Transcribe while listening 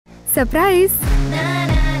Surprise!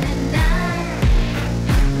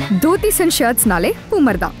 Dhotis and shirts nale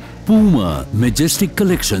Poomer da. Puma Majestic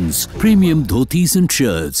Collections, premium dhotis and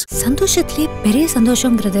shirts. சந்தோஷத்திலே பெரிய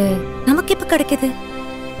சந்தோஷம்ங்கிறது நமக்கு எப்ப கிடைக்குது?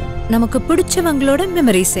 நமக்கு பிடிச்சவங்களோட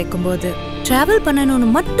மெமரி சேர்க்கும்போது டிராவல் பண்ணணும்னு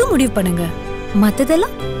மட்டும் முடிவு பண்ணுங்க.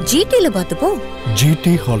 மத்ததெல்லாம் GTல பார்த்துப்போம்.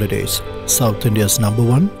 GT Holidays, South India's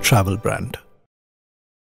 #1 travel brand.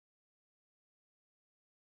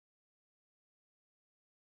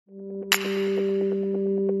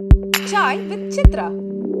 Chai with Chitra.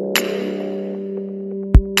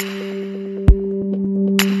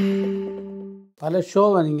 பல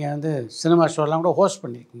ஷோவை நீங்கள் வந்து சினிமா ஷோலாம் கூட ஹோஸ்ட்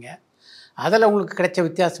பண்ணியிருக்கீங்க. அதில் உங்களுக்கு கிடைச்ச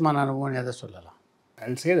வித்தியாசமான அனுபவம் எதை சொல்லலாம்?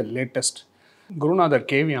 I'll say the latest குருநாதர்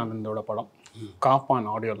கேவி ஆனந்தோட படம் காப்பான்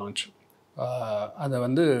ஆடியோ லான்ச். அதை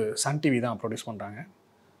வந்து சன் டிவி தான் ப்ரொடியூஸ் பண்ணுறாங்க.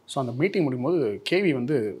 ஸோ அந்த மீட்டிங் முடியும்போது கேவி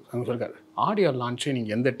வந்து அங்கே சொல்லிருக்காரு, ஆடியோ லான்ச்சு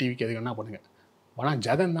நீங்கள் எந்த டிவிக்கு எதுக்கு என்ன பண்ணுங்கள், ஆனால்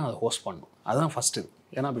ஜெகன் தான் அதை ஹோஸ்ட் பண்ணணும். அதுதான் ஃபஸ்ட்டு.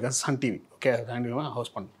 ஏன்னா because Sun TV Sun TV தான்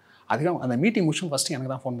ஹோஸ்ட் பண்ணணும். அதுக்காக அந்த மீட்டிங் முடிச்சும் ஃபஸ்ட்டு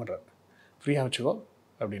எனக்கு தான் ஃபோன் பண்ணுறாரு, ஃப்ரீயாக வச்சுக்கோ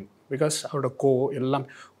அப்படின்னு. பிகாஸ் அவரோட எல்லாம்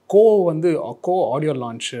வந்து ஆடியோ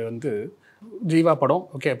லான்ச்சு வந்து ஜீவா படம்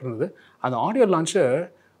அப்படி இருந்தது. அந்த ஆடியோ லான்ச்சு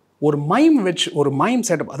ஒரு மைம்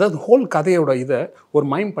செட்டப், அதாவது ஹோல் கதையோட இதை ஒரு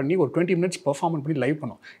மைம் பண்ணி ஒரு 20 minutes பெர்ஃபார்மன்ஸ் பண்ணி லைவ்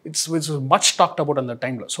பண்ணோம். இட்ஸ் மச் டாக்ட் அபவுட் அந்த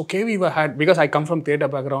டைமில். So KV had, because I come from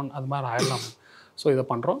theatre background, அது மாதிரி ஆயிடலாம். ஸோ இதை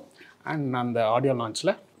பண்ணுறோம். அண்ட் அந்த ஆடியோ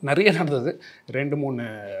லான்ச்சில் நிறைய நடந்தது. 2-3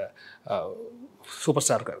 சூப்பர்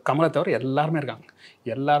ஸ்டார் இருக்கார். கமலை தவிர எல்லாருமே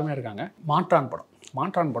இருக்காங்க.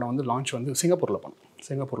 மாற்றான் படம் வந்து லான்ச் வந்து சிங்கப்பூரில்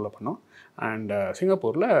பண்ணோம். அண்ட்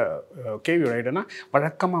சிங்கப்பூரில் கேவியோட ஐடியானா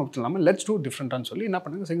வழக்கமாக இல்லாமல் லெட்ஸ் டூ டிஃப்ரெண்ட்டான்னு சொல்லி என்ன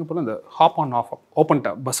பண்ணாங்க, சிங்கப்பூரில் இந்த hop on off open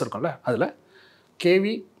bus இருக்கும்ல, அதில்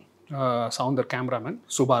KV, Soundar cameraman,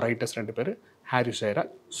 Subha writers 2 பேர், ஹாரி ஜெயரா,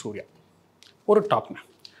 சூர்யா ஒரு டாப் மேன்.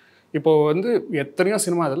 இப்போது வந்து எத்தனையோ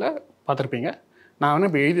சினிமா அதில் பார்த்துருப்பீங்க. நான் வந்து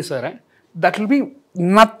இப்போ எழுதி சாரேன், that will be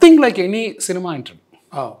nothing like any cinema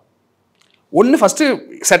interview. ஒன்று ஃபஸ்ட்டு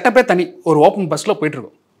செட்டப்பே தனி, ஒரு ஓப்பன் பஸ்ஸில்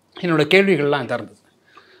போயிட்டுருக்கோம். என்னோடய கேள்விகள்லாம் இதாக இருந்தது.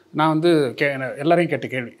 நான் வந்து எல்லாரையும் கேட்ட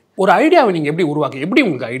கேள்வி, ஒரு ஐடியாவை நீங்கள் எப்படி எப்படி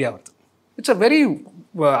உங்களுக்கு ஐடியா வருது? இட்ஸ் அ வெரி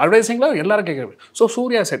அட்வைசிங்கில் எல்லாரும் கேட்குறது. ஸோ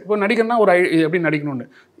சூர்யா செட் இப்போ நடிக்கணும்னா எப்படி நடிக்கணும்னு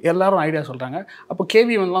எல்லாரும் ஐடியா சொல்கிறாங்க. அப்போ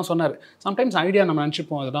கேவி வந்துலாம் சொன்னார், சம்டைம்ஸ் ஐடியா நம்ம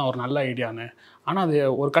நினச்சிப்போம் அதுதான் ஒரு நல்ல ஐடியான்னு, ஆனால் அது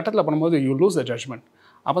ஒரு கட்டத்தில் பண்ணும்போது யூ லூஸ் த ஜட்ஜ்மெண்ட்.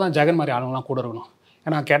 அப்போ தான் ஜெகன் மாதிரி ஆளுங்களாம் கூட இருக்கணும்.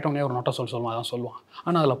 ஏன்னா கேட்டவனே ஒரு நோட்டை சொல்லுவான், அதான் சொல்லுவான்,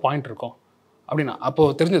 ஆனால் அதில் பாயிண்ட் இருக்கும் அப்படின்னா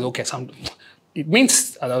அப்போது தெரிஞ்சது. ஓகே, இட் மீன்ஸ்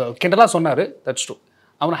அதாவது கிண்டலாக சொன்னார், தட்ஸ் ட்ரூ.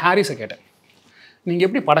 அவனை ஹாரிஸை கேட்டேன், நீங்கள்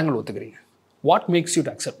எப்படி படங்கள் ஒத்துக்கிறீங்க, what makes you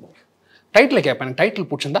to accept movie? Title கேட்பேன், எனக்கு டைட்டில்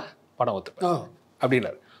பிடிச்சிருந்தா படம் ஒத்துப்பேன்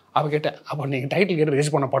அப்படின்னாரு. அவள் கேட்டேன், அப்போ நீங்கள் டைட்டில் கேட்டு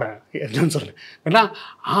ரிஜெக்ட் பண்ண படம் என்னன்னு சொல்லு. ஏன்னா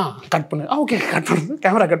கட் பண்ணு, ஓகே கட் பண்ணுறது,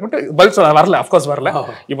 கேமரா கட் பண்ணிட்டு பதில் சொல்ல வரல, அஃப்கோர்ஸ் வரல.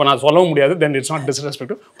 இப்போ நான் சொல்லவும் முடியாது, then it's not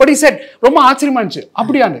disrespect. But is set ரொம்ப ஆச்சரியமா இருந்துச்சு.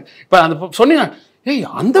 அப்படியான்னு இப்போ அந்த சொன்னீங்க, ஏய்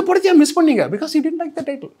அந்த படத்தையா மிஸ் பண்ணீங்க because you didn't like the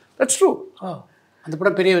title. That's true. அந்த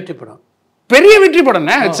படம் பெரிய வெற்றி படம்.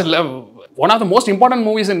 It's one of the most important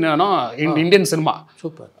movies in Indian cinema.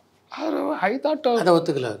 Super. I thought அதை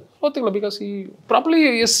ஒத்துக்கல because he properly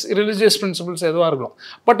S religious principles எதுவாக இருக்கலாம்.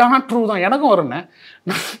 பட் ஆனால் ட்ரூ தான், எனக்கும் வரும்ண்ணே.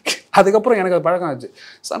 அதுக்கப்புறம் எனக்கு அது பழக்கம் ஆச்சு.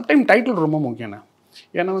 சம்டைம் டைட்டில் ரொம்ப முக்கியண்ணே.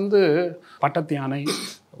 ஏன்னா வந்து பட்டத்து யானை,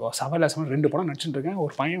 சவாலாசம் 2 படம் நடிச்சுட்டு இருக்கேன்.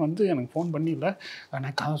 ஒரு பையன் வந்து எனக்கு ஃபோன் பண்ணி, இல்லை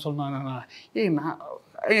நான் கதை சொன்னேன், நான்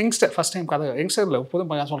யங்ஸ்டர் ஃபஸ்ட் டைம் கதை யங்ஸ்டரில் புதும்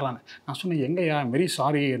பையன் சொல்கிறானே. நான் சொன்னேன், எங்கேயா வெரி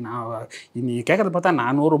சாரி, நான் நீ கேட்குறத பார்த்தா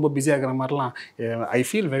நானும் ரொம்ப பிஸியாக இருக்கிற மாதிரிலாம், ஐ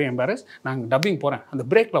ஃபீல் வெரி எம்பாரஸ், நாங்கள் டப்பிங் போகிறேன், அந்த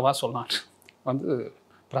பிரேக்கில் வா சொல்லலாம் வந்து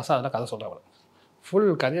பிரசாதில் கதை சொல்கிறவர் ஃபுல்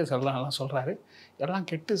கதையை சொல்லலாம் சொல்கிறாரு. எல்லாம்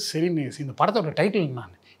கெட்டு சரி, இந்த படத்தோட டைட்டில்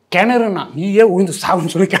நான் கிணறுண்ணா, நீயே உயிர்ந்து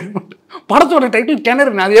சாகுன்னு சொல்லி கிணறு. படத்தோட டைட்டில்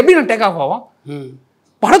கிணறுண்ணா, அது எப்படி நான் டேக் ஆஃப் ஆகும்?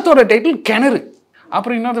 படத்தோட டைட்டில் கிணறு.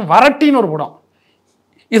 அப்புறம் இன்னொரு வரட்டின்னு ஒரு படம்.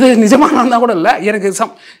 இது நிஜமாக இருந்தால் கூட இல்லை எனக்கு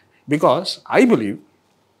பிகாஸ் ஐ பிலீவ்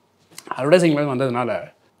அட்வர்டைசிங் வந்ததுனால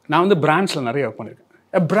நான் வந்து பிராண்ட்ஸில் நிறைய ஒர்க் பண்ணியிருக்கேன்.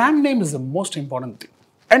 A brand name is the most important thing.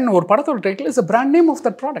 And ஒரு படத்தோட title is a brand name of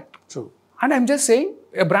that product. True. And I'm just saying,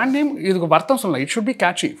 a brand name இதுக்கு வருத்தம் சொல்லலாம். It should be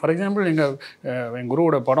catchy. For example, எங்கள்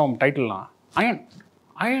குருவோட படம் டைட்டில்லாம்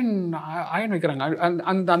iron வைக்கிறாங்க.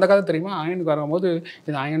 அந்த கதை தெரியுமா? அயனுக்கு வரும்போது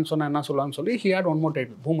இது அயன் சொன்னால் என்ன சொல்லலாம்னு சொல்லி he had one more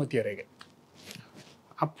title, பூமத்திய ரேகை.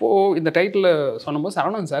 அப்போது இந்த டைட்டில் சொன்னபோது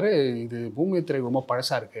சரவணன் சார், இது பூமத்திய ரேகை ரொம்ப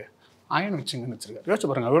பழசாக இருக்குது, அயன் வச்சுங்கன்னு வச்சுருக்காரு. யோசிச்சு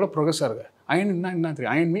பாருங்கள், அவ்வளோ ப்ரோக்ரஸாக இருக்குது. அயன் என்ன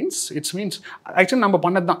தெரியும்? அயன் மீன்ஸ் மீன்ஸ் ஆக்சுவலி நம்ம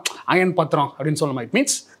பண்ணது தான் அயன் பத்திரம் அப்படின்னு சொல்லுமா. இட்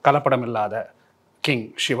மீன்ஸ் கலப்படம் இல்லாத கிங்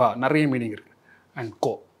சிவா, நிறைய மீனிங் இருக்குது.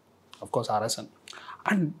 அண்ட் அஃப்கோர்ஸ் அரசன்.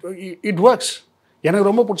 And it works. எனக்கு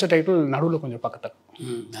ரொம்ப பிடிச்ச டைட்டில் நடுவில் கொஞ்சம் பக்கத்தில்.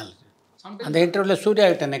 அந்த இன்டர்வியூவில் சூர்யா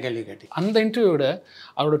கிட்ட என்ன கேள்வி கேட்டி? அந்த இன்டர்வியூவோட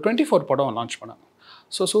அவரோட 24 படம் லான்ச் பண்ணாங்க.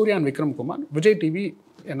 So Surya and Vikram Kumar Vijay TV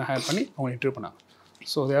என்னை ஹையர் பண்ணி அவங்க இன்டர்வியூ பண்ணாங்க.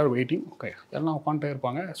 So they are waiting. Okay, எல்லாம் உட்காந்துட்டே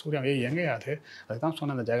இருப்பாங்க. சூர்யா எங்கே அது அதுதான்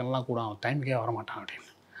சொன்னேன், அந்த ஜெகன்லாம் கூட அவன் டைமுக்கே வரமாட்டான் அப்படின்னு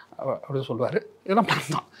அப்படி சொல்லுவார். இதெல்லாம்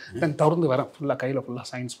பிளான் தான். தென் திறந்து வரேன், ஃபுல்லாக கையில் ஃபுல்லாக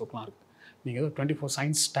சயின்ஸ் புக்லாம் இருக்குது. நீங்கள் ஏதோ 24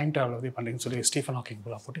 சயின்ஸ் டைம் ட்ராவல் வந்து பண்ணுறீங்கன்னு சொல்லி ஸ்டீஃபன் ஹாக்கிங்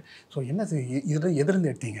ஃபுல்லாக போட்டு, ஸோ என்னது இதில் எதிர்ந்து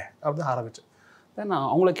எடுத்தீங்க அப்படி ஆரம்பிச்சு. தென் நான்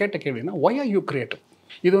அவங்கள கேட்ட கேள்வினா, ஒய் ஆர் யூ கிரியேட்டிவ்?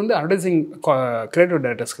 இது வந்து அட்வர்டைசிங் கிரியேட்டிவ்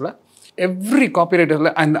டைரக்டர்ஸில் எவ்ரி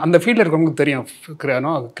காப்பிரைட்டரில் அந்த ஃபீல்டில் இருக்கிறவங்களுக்கு தெரியும்,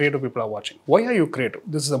 கிரியேட்டிவ் பீப்புள் ஆர் வாட்சிங். Y are you creative?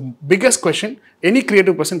 This is the biggest question any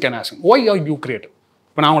creative person can ask. Y are you creative?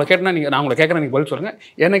 இப்போ நான் உங்களை கேட்டேன்னா நான் உங்களை கேட்குறேன், நீங்கள் பதில் சொல்லுங்கள்.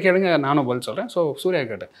 என்ன கேளுங்க, நானும் பதில் சொல்கிறேன். ஸோ சூர்யா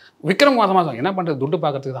கேட்டேன், விக்ரம் மாதம் என்ன பண்ணுறது, துட்டு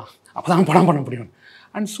பார்க்கறதுக்கு தான், அப்போ தான் படம் பண்ண முடியும்.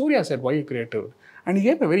 And Surya said why you creative? And he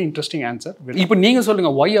gave a very interesting answer. இப்போ நீங்கள்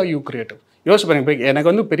சொல்லுங்கள், why are you creative? யோசிச்சு பாருங்க. எனக்கு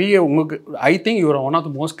வந்து பெரிய உங்களுக்கு I think you are one of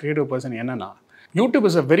the most creative person. என்னன்னா, YouTube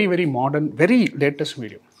is a very very modern very latest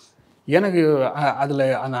medium. எனக்கு அதில்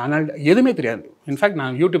அந்த எதுவுமே தெரியாது. இன்ஃபேக்ட்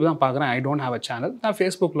நான் யூடியூப் தான் பார்க்குறேன். I don't have a channel. நான்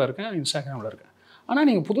ஃபேஸ்புக்கில் இருக்கேன், இன்ஸ்டாகிராமில் இருக்கேன். ஆனால்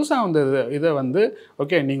நீங்கள் புதுசாக வந்து இதை வந்து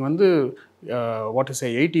ஓகே நீங்கள் வந்து வாட் இஸ்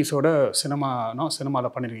 80ஸோட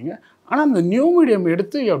சினிமாவில் பண்ணியிருக்கீங்க. ஆனால் அந்த நியூ மீடியம்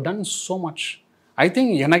எடுத்து you have done so much. I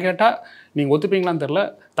think என்ன கேட்டால் நீங்கள் ஒத்துப்பீங்களான்னு தெரில,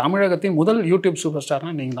 தமிழகத்தின் முதல் யூடியூப் சூப்பர்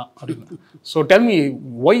ஸ்டார்னால் நீங்கள் தான் அப்படின்னு. So tell me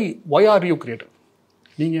Y are you creative?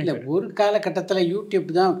 நீங்கள் இல்லை, ஒரு காலகட்டத்தில்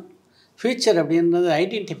யூடியூப் தான் ஃபியூச்சர் அப்படின்றது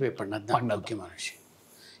ஐடென்டிஃபை பண்ணது தான் முக்கியமான விஷயம்.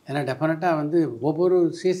 ஏன்னா டெஃபினட்டாக வந்து ஒவ்வொரு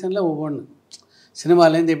சீசனில் ஒவ்வொன்று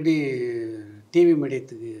சினிமாலேருந்து எப்படி டிவி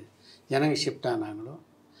மீடியத்துக்கு ஜனங்க ஷிஃப்ட் ஆனாங்களோ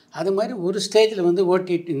அது மாதிரி ஒரு ஸ்டேஜில் வந்து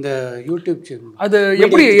இந்த யூடியூப் சேனல்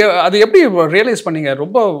அது எப்படி ரியலைஸ் பண்ணீங்க?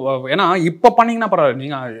 ரொம்ப ஏன்னா இப்போ பண்ணிங்கன்னா பரவாயில்ல,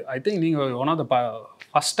 நீங்கள் ஐ திங்க் நீங்கள் one of the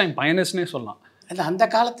first time பயனர்ஸ்னே சொல்லலாம். இல்லை, அந்த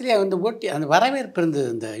காலத்துலேயே வந்து அந்த வரவேற்பு இருந்தது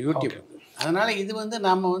இந்த யூடியூப். அதனால் இது வந்து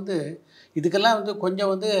நாம் வந்து இதுக்கெல்லாம் வந்து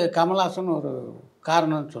கொஞ்சம் வந்து கமல்ஹாசன் ஒரு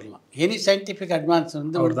காரணம்னு சொல்லலாம். எனி சயின்டிஃபிக் அட்வான்ஸ்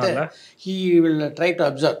வந்து he will try to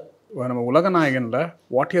observe. நம்ம உலகநாயகனில்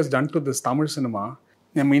what has done to this Tamil cinema,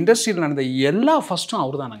 நம்ம இண்டஸ்ட்ரியில் நடந்த எல்லா ஃபஸ்ட்டும்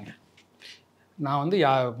அவர் தானாங்க. நான் வந்து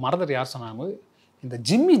மறந்துட்டு யார் சொன்னாங்க, இந்த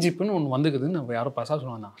ஜிம்மி ஜிப்புன்னு ஒன்று வந்துக்குதுன்னு நம்ம யாரும் பசா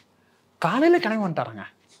சொல்லுவாங்க. காலையில் கிளம்பி வந்துட்டாராங்க.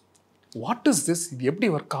 வாட் இஸ் திஸ், இது எப்படி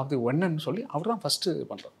ஒர்க் ஆகுது என்னன்னு சொல்லி அவர் தான் ஃபஸ்ட்டு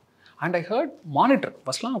பண்ணுறார். And I heard monitor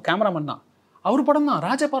ஃபஸ்ட்லாம் cameraman தான், அவர் படம் தான்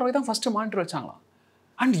ராஜபார்வை தான் ஃபஸ்ட்டு மானிட்டர் வச்சாங்களாம்.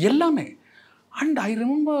 அண்ட் எல்லாமே. And I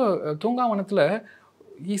remember தூங்காவனத்தில்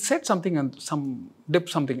he said something and some dip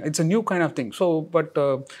something, it's a new kind of thing. So but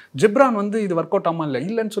Ghibran வந்து இது ஒர்க் அவுட் ஆமா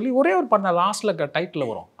இல்லைன்னு சொல்லி ஒரே ஒரு பண்ண லாஸ்ட்டில் டைட்டில்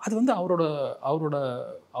வரும். அது வந்து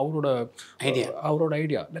அவரோட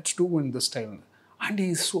idea, let's do in this style. And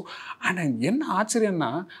என்ன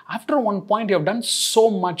ஆச்சரியம்னா, after one point you have done so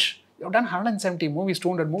much, you have done 170 movies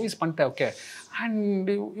 200 movies பண்ணிட்டேன், okay, and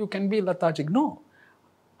you can be லத்தாஜிக் no.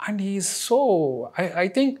 And he is so I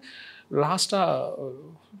think லாஸ்ட்டாக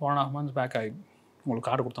 1.5 months back உங்களுக்கு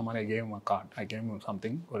card கொடுத்த மாதிரி I came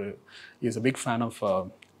something. Is a big fan of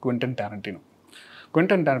Quinton Tarantino.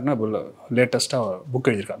 இப்போ லேட்டஸ்ட்டாக book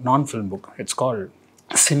எழுதியிருக்காரு, நான் film book. It's call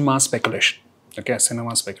cinema speculation. Okay,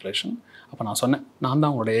 cinema speculation. அப்போ நான் சொன்னேன், நான்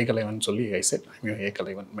தான் உங்களோட ஏகலைவன் சொல்லி ஐ செட்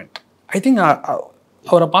ஏகலைவன் மென்ட். ஐ திங்க்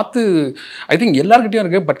அவரை பார்த்து ஐ திங்க் எல்லாருக்கிட்டையும்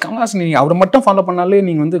இருக்குது. பட் கமல்ஹாசன் நீங்கள் அவரை மட்டும் ஃபாலோ பண்ணாலே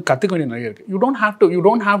நீங்கள் வந்து கற்றுக்க வேண்டிய நிறைய இருக்குது. You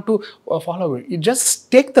don't have to follow it. You just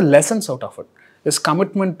take the lessons out of it. Is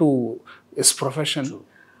commitment to his profession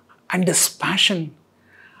and his passion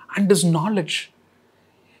and his knowledge.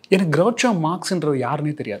 எனக்கு கிரௌச்சோ மார்க்ஸ்ன்றது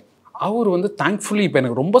யாருன்னே தெரியாது. அவர் வந்து தேங்க்ஃபுல்லி இப்போ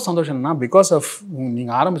எனக்கு ரொம்ப சந்தோஷம்னா, பிகாஸ் ஆஃப்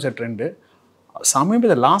நீங்கள் ஆரம்பித்த ட்ரெண்டு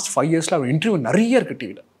சமீபத்தில் லாஸ்ட் 5 yearsல அவர் இன்டர்வியூ நிறைய இருக்குது,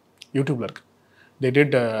 டிவியில் யூடியூப்பில் இருக்குது. they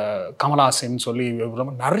did கமல்ஹாசன் சொல்லி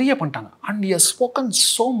நிறைய பண்ணிட்டாங்க. And he has spoken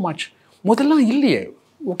so much. முதல்லாம் இல்லையே,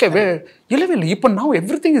 ஓகே, இல்லவே இல்லை. இப்போ now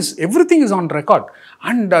everything is on record.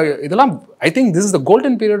 And இதெல்லாம் I think this is the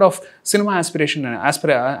golden period of cinema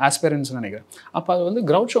aspirants நினைக்கிறேன். அப்போ அது வந்து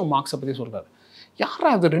கிரௌச்சோ மார்க்ஸை பற்றி சொல்கிறாரு. யாரா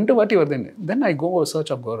அது 2 வாட்டி வருதுன்னு. தென் ஐ கோ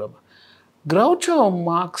சர்ச் ஆஃப் கௌரவ். கிரௌச்சோ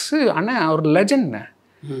மார்க்ஸு அண்ணன் அவர் லெஜண்ட்ண்ணே.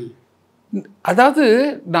 அதாவது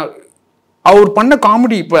நான் அவர் பண்ண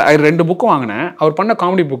காமெடி, இப்போ 2 புக்கு வாங்கினேன். அவர் பண்ண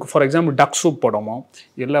comedy book, for example duck soup படமோ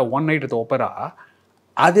இல்லை ஒன் நைட் வித் ஒப்பரா,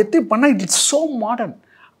 அது எடுத்து பண்ணால் it's so modern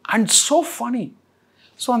and so funny.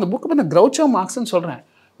 So அந்த புக்கு வந்து கிரௌச்சோ மார்க்ஸ்ன்னு சொல்கிறேன்.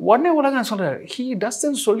 உடனே உலகம் சொல்கிறார் ஹீ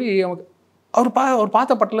டஸ்ன்னு சொல்லி அவர்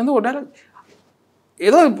பார்த்த பட்டிலேருந்து ஒரு நேரம்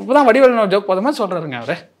ஏதோ இப்போ தான் வடிவேலு ஜோக் பார்த்த மாதிரி சொல்கிறாருங்க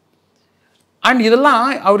அவர். அண்ட் இதெல்லாம்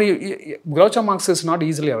அவர் கிரௌச்சோ marks is not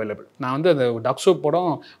easily available. நான் வந்து அந்த டக் சூப்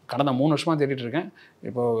படம் கடந்த 3 வருஷமாக தேடிட்டு இருக்கேன்.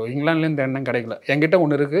 இப்போது இங்கிலாந்துலேருந்து எண்ணம் கிடைக்கல. என்கிட்ட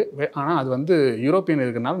ஒன்று இருக்குது, ஆனால் அது வந்து யூரோப்பியன்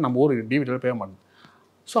இருக்கிறனால நம்ம ஊர் டிவிடியில் பேய மாட்டோம்.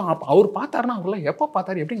 ஸோ அப்போ அவர் பார்த்தாருன்னா அவர்லாம் எப்போ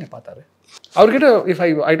பார்த்தாரு, எப்படிங்க பார்த்தாரு அவர்கிட்ட? If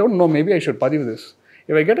I don't know, maybe I should பதிவு this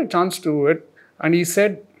if I get a chance to it. And he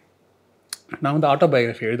said, நான் வந்து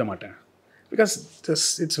ஆட்டோபயோகிராஃபி எழுத மாட்டேன் because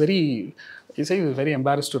it's very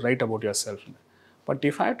embarrassed to right about your self. But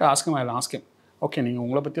if I have to ask him, I'll ask him, okay நீங்கள்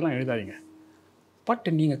உங்களை பற்றிலாம் எழுதாதீங்க, but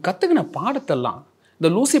நீங்கள் கற்றுக்கின பாடத்தெல்லாம் இந்த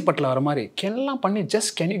Lucy பட்டில் வர மாதிரி எல்லாம் பண்ணி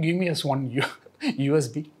just can you give me as one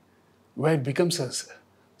USB where it becomes a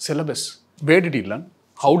syllabus. Where did he learn?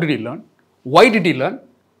 How did he learn? Why did he learn?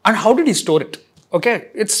 And how did he store it? Okay,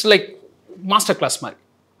 it's like master class மாதிரி.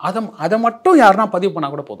 அதை மட்டும் யாருன்னா பதிவு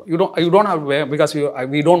பண்ணால் கூட போதும். You don't have, because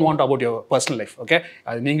we don't want about your personal life. Okay,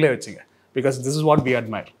 அது நீங்களே வச்சுங்க, because this is what we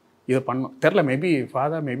admire. இதை பண்ணணும் தெரில, maybe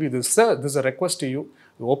father, maybe this is a request to you,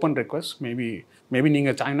 open request. Maybe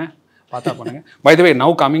நீங்கள் சாய்னா பார்த்தா பண்ணுங்கள். By the way,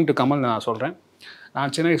 now coming to Kamal, நான் சொல்கிறேன்,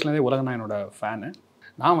 நான் சின்ன வயசுலேருந்தே உலகநாயனோட ஃபேனு.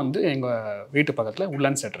 நான் வந்து எங்கள் வீட்டு பக்கத்தில்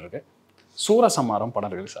உட்லண்ட் சென்டர் இருக்குது, சூரசம்ஹாரம்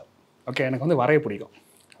படம் இருக்குது சார். ஓகே, எனக்கு வந்து வரைய பிடிக்கும்.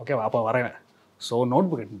 ஓகே, அப்போ வரைவேன். ஸோ நோட்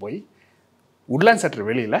புக் எடுத்து போய் உட்லண்ட் சென்டர்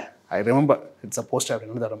வெளியில், I remember it's a poster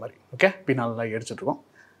எழுதுற மாதிரி, ஓகே, பின்னாலெலாம் எடிச்சிட்ருக்கோம்.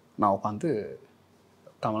 நான் உட்காந்து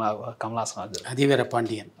கமலாசன் அதிவீர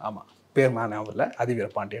பாண்டியன், ஆமாம் பேர் ஞாபகம் இல்லை, அதிவீர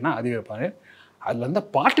பாண்டியன். அதில் இருந்த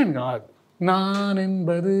பாட்டு எனக்கு நல்லா இருக்கும். நான்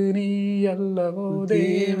என்பது நீ அல்லவோ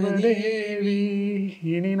தேவதேவி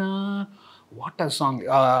இனி நான், வாட் அ சாங்.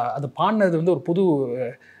 அது பாடினது வந்து ஒரு புது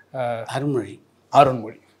அருண்மொழி.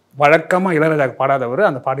 வழக்கமாக இளையராஜாவுக்கு பாடாதவர்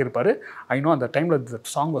அந்த பாடியிருப்பார். ஐ நோ அந்த டைமில்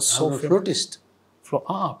சாங் வாஸ் ஸோ ஃப்ளூட்டிஸ்ட்.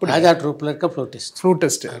 ராஜா ட்ரூப்பில் இருக்க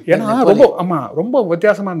ஃப்ளூட்டிஸ்ட். ஏன்னா ரொம்ப ரொம்ப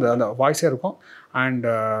வித்தியாசமாக இருந்தது, அந்த வாய்ஸே இருக்கும். அண்ட்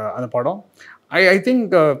அந்த படம் I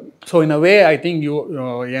think so in a way I think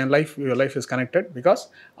your life is connected, because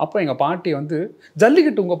அப்போ எங்கள் பாட்டி வந்து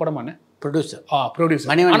ஜல்லிக்கட்டு உங்கள் படமான ப்ரொடியூசர்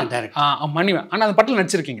மணிவன் டைரக்டர் மணிவன். ஆனால் அந்த படத்தில்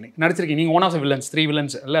நடிச்சிருக்கீங்க நீங்கள் one of the villains, 3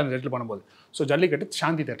 villains எல்லாம் அந்த இடத்துல பண்ணும்போது. ஸோ ஜல்லிக்கட்டு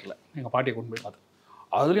சாந்தி தேட்டரில் எங்கள் பாட்டியை கொண்டு போய் பார்த்தோம்.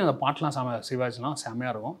 அதுலேயும் அந்த பாட்டெலாம் சிவாஜிலாம்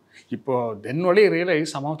செம்மையாக இருக்கும். இப்போது then only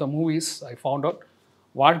realise some of the movies I found out.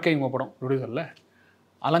 வாழ்க்கை உங்கள் படம் ப்ரொடியூசரில்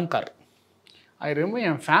அலங்கார். ஐ ரிமெம்பர்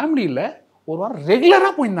என் ஃபேமிலியில் ஒரு வாரம்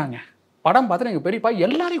ரெகுலராக போயிருந்தாங்க படம் பார்த்துட்டு. எங்கள் பெரியப்பா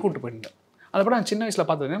எல்லாரையும் கூப்பிட்டு போயிருந்தேன். அந்த படம் சின்ன வயசில்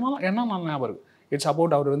பார்த்தது என்ன நல்லா ஞாபகம் இருக்குது. இட்ஸ்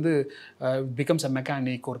அபவுட் அவர் வந்து பிகம்ஸ் அ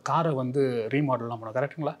மெக்கானிக், ஒரு காரை வந்து ரீமாடல்லாம் பண்ணோம்.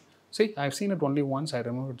 கரெக்டுங்களா? See, I've seen it only once. I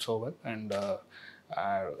remember it so well. And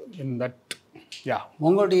in that, yeah.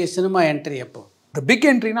 உங்களுடைய சினிமா என்ட்ரி எப்போ? The big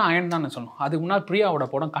entryனா அயன் தான் சொல்லணும். அதுக்கு முன்னாடி பிரியாவோட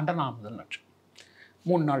படம் கண்டனாமதல் நடிச்சேன்.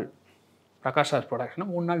 3 நாள் பிரகாஷ் ராஜ் ப்ரொடக்ஷனை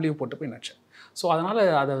 3 நாள் லீவ் போட்டு போய் நடிச்சேன். ஸோ அதனால்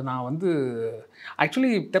அதை நான் வந்து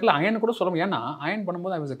ஆக்சுவலி தெரில அயன் கூட சொல்ல முடியும். ஏன்னா அயன்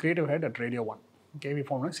பண்ணும்போது I was a creative head at radio 1 KV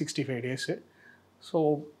phone 65 days. So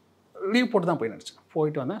leave போட்டு தான் போய் நடித்தேன்.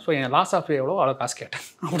 போயிட்டு வந்தேன். ஸோ என் லாஸ் ஆஃப் எவ்வளோ அவ்வளோ காசு கேட்டேன்.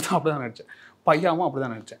 அப்படி தான் நடித்தேன். பையாவும் அப்படி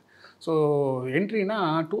தான் நடித்தேன். ஸோ என்ட்ரினா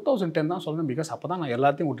 2010 தான் சொல்லணும். பிகாஸ் அப்போ தான் நான்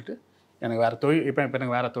எல்லாத்தையும் விட்டுட்டு எனக்கு வேறு தொழில், இப்போ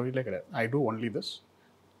எனக்கு வேறு தொழிலே கிடையாது. ஐ டூ ஒன்லி திஸ்.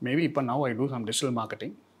 மேபி இப்போ now I two some digital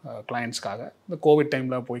marketing கிளைண்ட்ஸ்க்காக. இந்த கோவிட்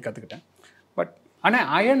டைமில் போய் கற்றுக்கிட்டேன். பட் ஆனால்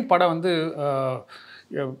அயன் படம் வந்து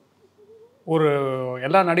ஒரு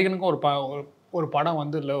எல்லா நடிகனுக்கும் ஒரு படம்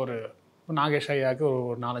வந்து இல்லை, ஒரு நாகேஷ் ஐயாவுக்கு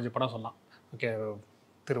ஒரு 4-5 படம் சொல்லலாம். Okay,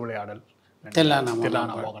 Thiruvilaiyadal, Thillana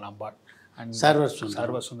Mohanambal, and server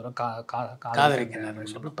Sundaram,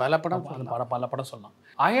 பல படம் சொல்லலாம்.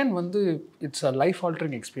 அயன் வந்து it's a life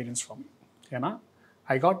altering experience for me. ஏன்னா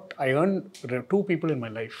ஐ earn 2 people in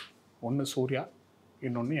my life. ஒன்று சூர்யா,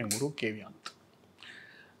 இன்னொன்று என் குரு கேவி ஆனந்த்.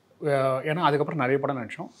 ஏன்னா அதுக்கப்புறம் நிறைய படம்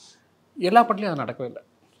நடித்தோம். எல்லா படத்துலையும் அது நடக்கவே இல்லை.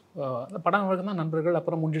 அந்த படம் தான் நண்பர்கள்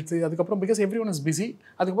அப்புறம் முடிஞ்சிடுச்சு. அதுக்கப்புறம் because every one is busy.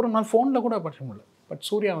 அதுக்கப்புறம் நான் ஃபோனில் கூட படிக்க முடியல. பட்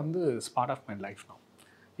சூர்யா வந்து பார்ட் ஆஃப் மை லைஃப் நான்.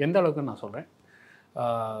 எந்த அளவுக்கு நான் சொல்கிறேன்,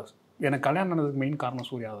 எனக்கு கல்யாணம் பண்ணதுக்கு மெயின் காரணம்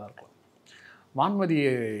சூர்யா தான் இருக்கலாம். வான்மதி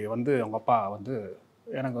வந்து அவங்க அப்பா வந்து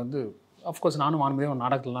எனக்கு வந்து அஃப்கோர்ஸ் நானும் வான்மதியும் ஒரு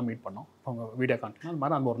நாடகத்துலாம் மீட் பண்ணோம். அவங்க வீடியோ கான்ஃபரன்ஸ் அது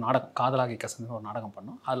மாதிரி அந்த ஒரு நாடகம் காதலாகி கசந்து ஒரு நாடகம்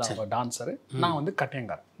பண்ணோம். அதில் அவங்க டான்ஸரு, நான் வந்து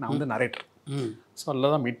கட்டியங்காரன், நான் வந்து நரேட்டர். ஸோ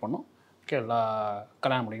அதில் தான் மீட் பண்ணோம். ஓகே, எல்லாம்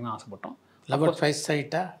கல்யாணம் பண்ணிங்கன்னு ஆசைப்பட்டோம். லவ் அட் ஃபர்ஸ்ட்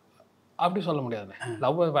சைட்டா அப்படி சொல்ல முடியாது.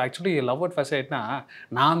 ஆக்சுவலி லவ் அட் ஃபர்ஸ்ட் சைட்னா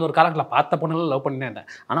நான் அந்த ஒரு காலத்தில் பார்த்த பொண்ணுலாம் லவ் பண்ணினே இருந்தேன்.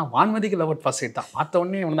 ஆனால் வான்மதிக்கு லவ் அட் ஃபர்ஸ்ட் சைட் தான். பார்த்த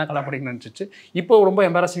உடனே இவன் தான் கல்யாணம் பண்ணிக்கணும்னு நினச்சிச்சு. இப்போ ரொம்ப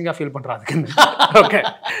எம்பாரசிங்காக ஃபீல் பண்ணுறாதுக்குன்னு. ஓகே,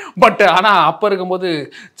 பட் ஆனால் அப்போ இருக்கும்போது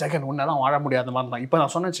ஜெகன் உன்னெல்லாம் வாழ முடியாத மாதிரி தான். இப்போ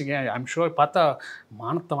நான் சொன்னேன் வச்சுக்கேன், ஐம் ஷுர் பார்த்தா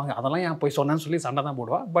மானத்தை வாங்க அதெல்லாம் ஏன் போய் சொன்னேன்னு சொல்லி சண்டை தான்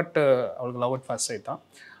போடுவா. பட் அவளுக்கு லவ் அட் ஃபர்ஸ்ட் சைட் தான்.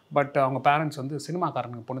 பட் அவங்க பேரண்ட்ஸ் வந்து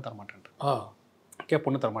சினிமாக்காரனுக்கு பொண்ணு தர மாட்டேன்ட்டு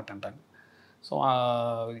பொண்ணு தர மாட்டேன்ட்டாங்க. ஸோ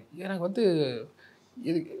எனக்கு வந்து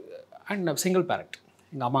இது அண்ட் சிங்கிள் பேரண்ட்.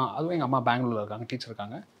 எங்கள் அம்மா, அதுவும் எங்கள் அம்மா பெங்களூரில் இருக்காங்க, டீச்சர்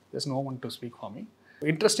இருக்காங்க. there's no one to speak for me.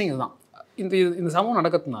 Interesting இதுதான். இந்த சம்பவம்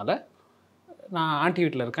நடக்கிறதுனால நான் ஆண்டி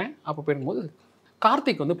வீட்டில் இருக்கேன். அப்போ போயிடும்போது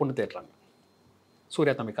கார்த்திக் வந்து பொண்ணு தேடுறாங்க,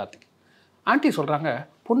 சூர்யா தம்பி கார்த்திக். ஆண்டி சொல்கிறாங்க,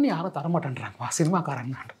 பொண்ணு யாரும் தரமாட்டேன்றாங்கப்பா,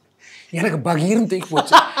 சினிமாக்காரன். எனக்கு பகீர்னு தூக்கி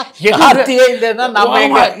போச்சு.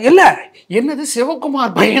 இல்லை என்னது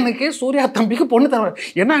சிவகுமார் பையனுக்கு சூர்யா தம்பிக்கு பொண்ணு தர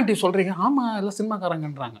என்ன ஆண்டி சொல்கிறீங்க? ஆமாம், எல்லாம்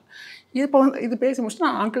சினிமாக்காரங்கன்றாங்க. இப்போ வந்து இது பேசி முடிச்சுட்டு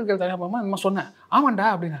நான் அங்கிள் தனியாக இந்த மாதிரி சொன்னேன். ஆமாண்டா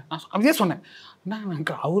அப்படின்னு நான் அப்படியே சொன்னேன். என்ன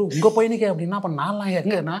அங்கிள் அவர் உங்கள் பையனுக்கே அப்படின்னா அப்போ நான்லாம்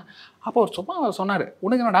எங்கன்னா அப்போ அவர் சும்மா அவர் சொன்னார்,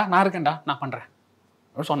 உனக்கு என்னடா நான் இருக்கேன்டா நான் பண்ணுறேன்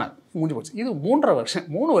அப்படின்னு சொன்னார். முடிஞ்சு போச்சு. இது 3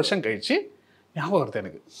 வருஷம் கழிச்சு ஞாபகம் வருது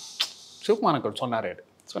எனக்கு. சிவகுமார் அங்கிள் சொன்னார்.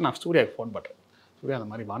 ஸோ நான் சூர்யாவுக்கு ஃபோன் பண்ணுறேன். சூர்யா அந்த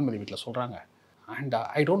மாதிரி வான்மதி வீட்டில் சொல்கிறாங்க. And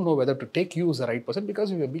I don't know whether to take you the right person because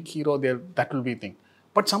you a big hero there, that will be thing.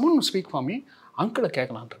 But someone will speak for me. அங்கிளை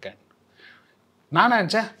கேட்கலான் இருக்கேன். நான்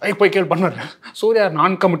நினச்சேன் போய் கேள்வி பண்ணுறேன். சூர்யா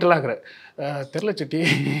நான் கமிட்டலாக இருக்கிறேன். தெரில சிட்டி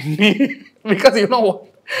நீ பிகாஸ் இன்னும்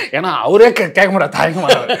ஏன்னா அவரே கேட்க மாட்டார், தயங்க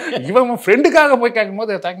மாட்டார். இவன் ஃப்ரெண்டுக்காக போய் கேட்கும்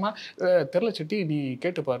போது தயக்கமா தெரில சிட்டி நீ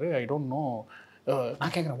கேட்டுப்பாரு, ஐ டோன்ட் நோ.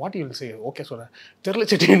 நான் கேட்குறேன் what you will say. Okay சொல்கிறேன் தெரில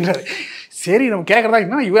சிட்டின்றாரு. சரி நம்ம கேட்குறதா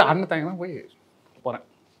இன்னும் இவன் அண்ணன் தயங்கன்னா போய் போகிறேன்.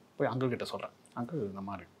 போய் அங்கிள் கிட்ட சொல்கிறேன். அங்கிள் இந்த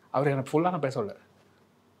மாதிரி அவர் எனக்கு ஃபுல்லாக நான் பேசல.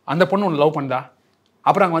 அந்த பொண்ணு ஒன்று லவ் பண்ணுதா?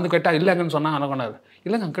 அப்புறம் அங்கே வந்து கேட்டால் இல்லைங்கன்னு சொன்னாங்க. அங்கே கொண்டாரு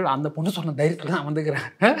இல்லைங்க அங்கிள் அந்த பொண்ணு சொன்ன தைரியத்தில் நான் வந்துக்கிறேன்.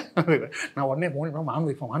 நான் உடனே போனேன்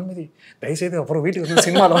வான்மதி தயவுசெய்து அப்புறம் வீட்டுக்கு வந்து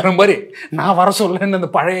சினிமாவில் வர மாதிரி நான் வர சொல்லன்னு அந்த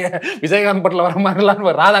பழைய விஜயகாந்த் பட்டில் வர மாதிரிலாம்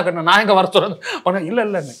ராதா கண்ணன் நான் எங்கே வர சொல்ல உடனே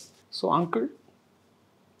இல்லைன்னு. So uncle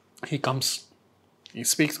he comes, he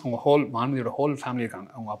speaks. அவங்க வான்மதியோட ஹோல் ஃபேமிலி இருக்காங்க.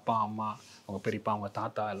 அவங்க அப்பா அம்மா அவங்க பெரியப்பா அவங்க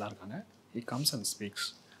தாத்தா எல்லாம் இருக்காங்க. He comes and speaks.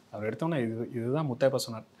 அவர் எடுத்தோன்னே இதுதான் முத்தையப்பா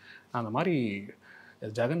சொன்னார். நான் அந்த மாதிரி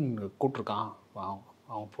ஜெகன் கூப்பிட்ருக்கான்,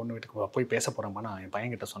 அவன் பொண்ணு வீட்டுக்கு போய் பேச போகிறேன்ப்பா நான் என்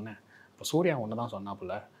பையன்கிட்ட சொன்னேன். இப்போ சூர்யா ஒன்று தான்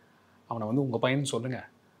சொன்னாப்புல, அவனை வந்து உங்கள் பையன் சொல்லுங்கள்,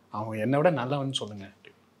 அவன் என்னை விட நல்லவன்னு சொல்லுங்கள்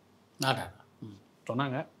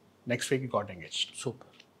சொன்னாங்க. Next week God engage.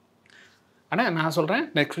 Super. ஆனால் நான் சொல்கிறேன்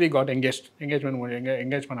நெக்ஸ்ட் வீக் காட்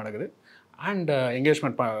எங்கேஜ்மெண்ட் நடக்குது. அண்ட்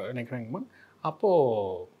என்கேஜ்மெண்ட் நினைக்கிறேங்க.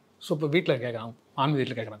 அப்போது ஸோ இப்போ வீட்டில் கேட்குறாங்க, ஆண்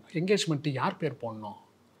வீட்டில் கேட்குறாங்க என்கேஜ்மெண்ட்டு யார் பேர் போடணும்,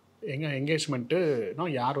 என்கேஜ்மெண்ட்டுனா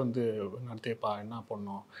யார் வந்து நடத்தியப்பா என்ன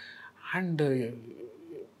பண்ணணும். And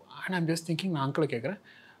I'm just thinking. நான் அங்கிளை கேட்குறேன்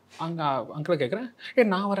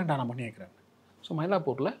நான் வரேன்டா நான் பண்ணி வைக்கிறேன். ஸோ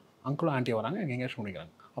மயிலாப்பூரில் அங்கிளும் ஆண்டி வராங்க, எங்கள் எங்கேஜ்மெண்ட்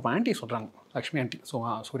பண்ணிக்கிறாங்க. அப்போ ஆண்டி சொல்கிறாங்க, லக்ஷ்மி ஆண்டி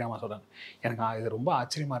சூர்யாமா சொல்கிறாங்க, எனக்கு இது ரொம்ப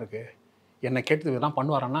ஆச்சரியமாக இருக்குது, என்னை கேட்டு இதெல்லாம்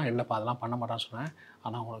பண்ணுவாரான்னா இல்லைப்பா அதெல்லாம் பண்ண மாட்டான்னு சொன்னேன்.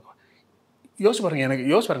 ஆனால் உங்களுக்கு யோசிச்சு பாருங்க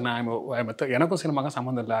நான் எனக்கும் சினிமாவுக்கும்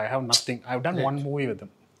சம்மந்தம் இல்லை. I have nothing. I have done one movie with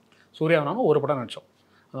சூர்யாவினாலும் ஒரு படம் நடித்தோம்.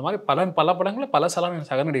 அந்த மாதிரி பல படங்களில் பல சலம்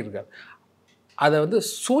சகநடி இருக்கார். அதை வந்து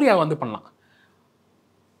சூர்யா வந்து பண்ணலாம்.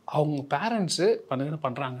 அவங்க பேரண்ட்ஸு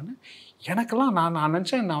பண்ணுறாங்கன்னு எனக்கெல்லாம் நான்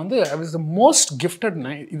நினச்சேன். நான் வந்து I was the most gifted.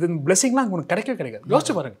 இது பிளெஸிங்லாம் உங்களுக்கு கிடைக்காது.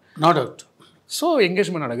 யோசிச்சு பாருங்கள். Not out. ஸோ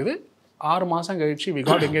என்கேஜ்மெண்ட் நடக்குது. 6 மாதம் கழிச்சு we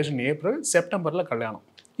got engage in April. செப்டம்பரில் கல்யாணம்.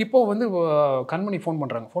 இப்போது வந்து கண்மணி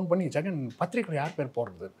ஃபோன் பண்ணி ஜெகன் பத்திரிக்கையில் யார் பேர்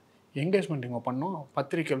போடுறது, என்கேஜ்மெண்ட் இவங்க பண்ணோம்,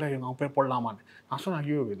 பத்திரிக்கையில் இவங்க பேர் போடலாமான்னு. நான் சொன்னேன்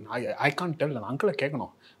ஐயோ ஐ கான்ட் டெல், நான் அங்கிளை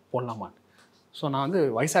கேட்கணும் போடலாமான்னு. ஸோ நான் வந்து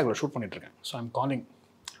வைசாகில் ஷூட் பண்ணிகிட்ருக்கேன். ஸோ ஐம் காலிங்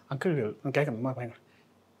அங்கிள் நான் கேட்குறேன் பையன்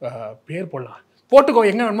பேர் போடலாம், போட்டுக்கோ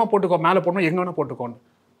எங்கே வேணுமோ போட்டுக்கோ, மேலே போடணும் எங்கே வேணால் போட்டுக்கோன்னு.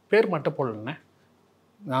 பேர் மட்டும் போடலண்ணே.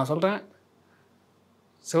 நான் சொல்கிறேன்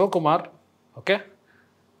சிவகுமார் ஓகே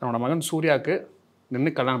என்னோட மகன் சூர்யாவுக்கு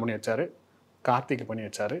நின்று கல்யாணம் பண்ணி வச்சார், கார்த்திக்கு பண்ணி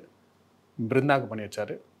வச்சார், பிருந்தாவுக்கு பண்ணி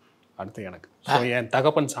வச்சார், அடுத்து எனக்கு. ஸோ என்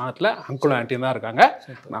தகப்பன் சாணத்தில் அங்கிளும் ஆண்டியும் தான் இருக்காங்க.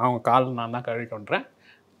 நான் அவங்க கால் நான் தான் கழுவி கொண்டுறேன்.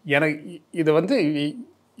 எனக்கு இது வந்து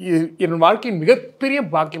என் வாழ்க்கையின் மிகப்பெரிய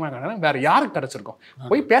பாக்கியமாக கிடையாது. வேறு யாருக்கு கிடச்சிருக்கோம்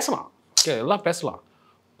போய் பேசலாம், எல்லாம் பேசலாம்.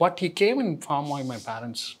 But he came in form of my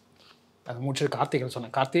parents. அதை முடிச்சது கார்த்திகை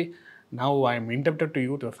சொன்னேன், Karthi now I am indebted to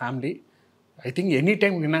you to family. I think any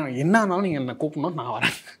time என்ன ஆனாலும் நீங்கள் என்னை கூப்பிடணும், நான்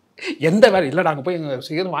வரேன். எந்த வேலை இல்லை நாங்கள் போய் எங்கள்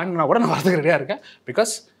சீக்கிரம் வாங்கினா கூட நான் வரதுக்கு ரெடியாக இருக்கேன்.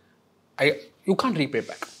 Because you can't repay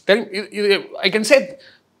back. இது ஐ கேன் சே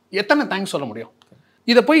எத்தனை தேங்க்ஸ் சொல்ல முடியும்.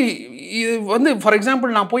 இதை போய் இது வந்து ஃபார்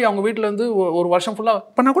எக்ஸாம்பிள் நான் போய் அவங்க வீட்டில் வந்து ஒரு வருஷம் ஃபுல்லாக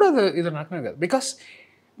பண்ணால் கூட இது நடக்காது. பிகாஸ்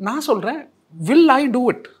நான் சொல்கிறேன் வில் ஐ டூ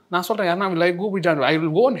இட். நான் சொல்கிறேன் யாருன்னா will I go which I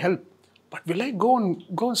will go and help, but will I go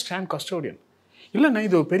and stand custodian. இல்லைண்ணா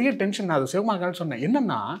இது ஒரு பெரிய டென்ஷன். நான் அது சிவகுமார் சொன்னேன்.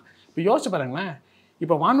 என்னென்னா இப்போ யோசிச்சு பாருங்களேன்,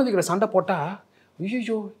 இப்போ வான்மதிக்கிற சண்டை போட்டால்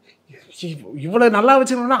ஐயோ இவ்வளோ நல்லா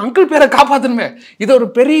வச்சுக்கணும்னா அங்கிள் பேரை காப்பாற்றணுமே, இது ஒரு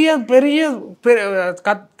பெரிய பெரிய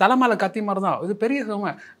தலைமையில கத்தி மாதிரி தான். இது பெரிய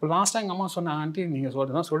சோமை. லாஸ்ட்டாக எங்கள் அம்மா சொன்னேன், ஆண்டி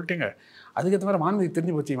நீங்கள் சொல்லிட்டீங்க, அதுக்கேற்ற மாதிரி வான்மதி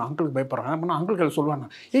தெரிஞ்சு போச்சு, இவன் அங்கிளுக்கு பயப்படுறான் அப்படின்னா அங்கிள்கள் சொல்லுவாங்க.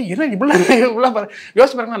 இவ்வளோ இவ்வளோ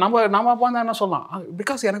யோசிச்சு பாருங்க. நம்ம அப்பா தான் என்ன சொல்லலாம்.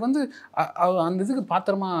 பிகாஸ் எனக்கு வந்து அந்த இதுக்கு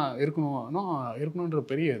பாத்திரமா இருக்கணுன்ற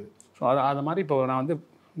பெரிய இது. ஸோ அது மாதிரி இப்போ நான் வந்து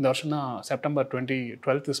இந்த வருஷம் தான் September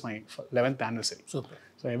 2012 is my 11th anniversary. Super.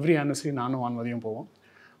 So every anniversary நானும் வான்மதியும் போவோம்.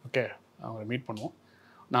 ஓகே அவங்களை மீட் பண்ணுவோம்.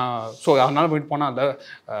 நான் ஸோ அதனால் மீட் போனால் அந்த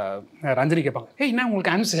ரஞ்சனி கேட்பாங்க, என்ன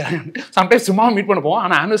உங்களுக்கு ஆனிவர்சரி, சம்டைம்ஸ் சும்மா மீட் பண்ண போவோம்.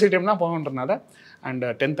 ஆனால் ஆனிவர்சரி டைம் தான் போகன்றனால. And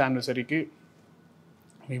 10th anniversary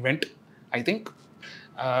we went. I think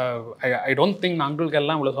I don't think நான் அங்கிளுக்கு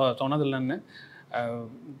எல்லாம் இவ்வளோ சொன்னதில்லைன்னு.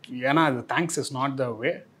 ஏன்னா அது thanks is not the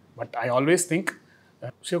way. But I always think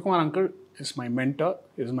Sivakumar uncle is my mentor,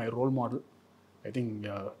 is my role model. I think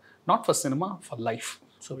not for cinema, for life.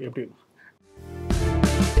 So எப்படி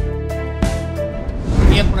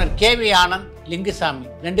இயக்குனர் KV Anand, Lingusamy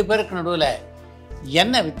 2 பேருக்கு நடுவில்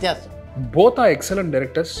என்ன வித்தியாசம்? Both are excellent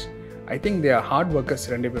directors. I think they are hard workers.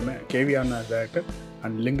 ரெண்டு பேருமே KV ஆன director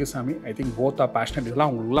and Lingusamy, I think both are passionate. இதெல்லாம்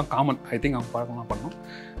அவங்களுக்குலாம் காமன். ஐ திங்க் அவங்க பழக்கமாக பண்ணணும்.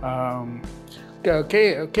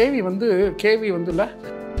 கேவி வந்து இல்லை,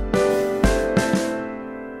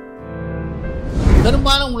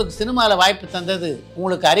 பெரும்பாலும் உங்களுக்கு சினிமாவில் வாய்ப்பு தந்தது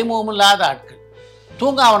உங்களுக்கு அறிமுகம் இல்லாத ஆட்கள்.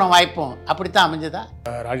 தூங்காவனம் வாய்ப்பும் அப்படித்தான் அமைஞ்சதா?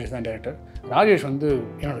 ராஜேஷ் தான் டேரக்டர். ராஜேஷ் வந்து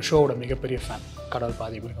என்னோடய ஷோவோட மிகப்பெரிய ஃபேன். கடல்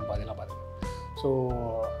பாதி மிருகம் பாதிலாம் பார்த்து. ஸோ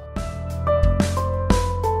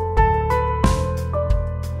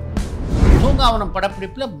தூங்காவனம்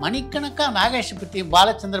படப்பிடிப்பில் மணிக்கணக்காக நாகேஷை பற்றியும்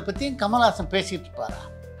பாலச்சந்தரை பற்றியும் கமல்ஹாசன் பேசிகிட்டு இருப்பாரா?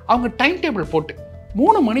 அவங்க டைம் டேபிள் போட்டு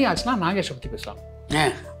 3 மணி ஆச்சுன்னா நாகேஷை பற்றி பேசலாம்,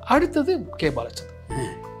 அடுத்தது கே பாலச்சந்தர்.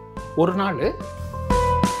 ஒரு நாள்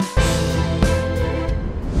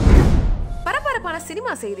பரபரப்பான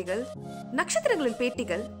சினிமா செய்திகள், நட்சத்திரங்களின்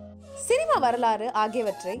பேட்டிகள், சினிமா வரலாறு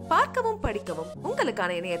ஆகியவற்றை பார்க்கவும் படிக்கவும்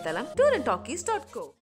உங்களுக்கான இணையதளம் tourandtalkies.co.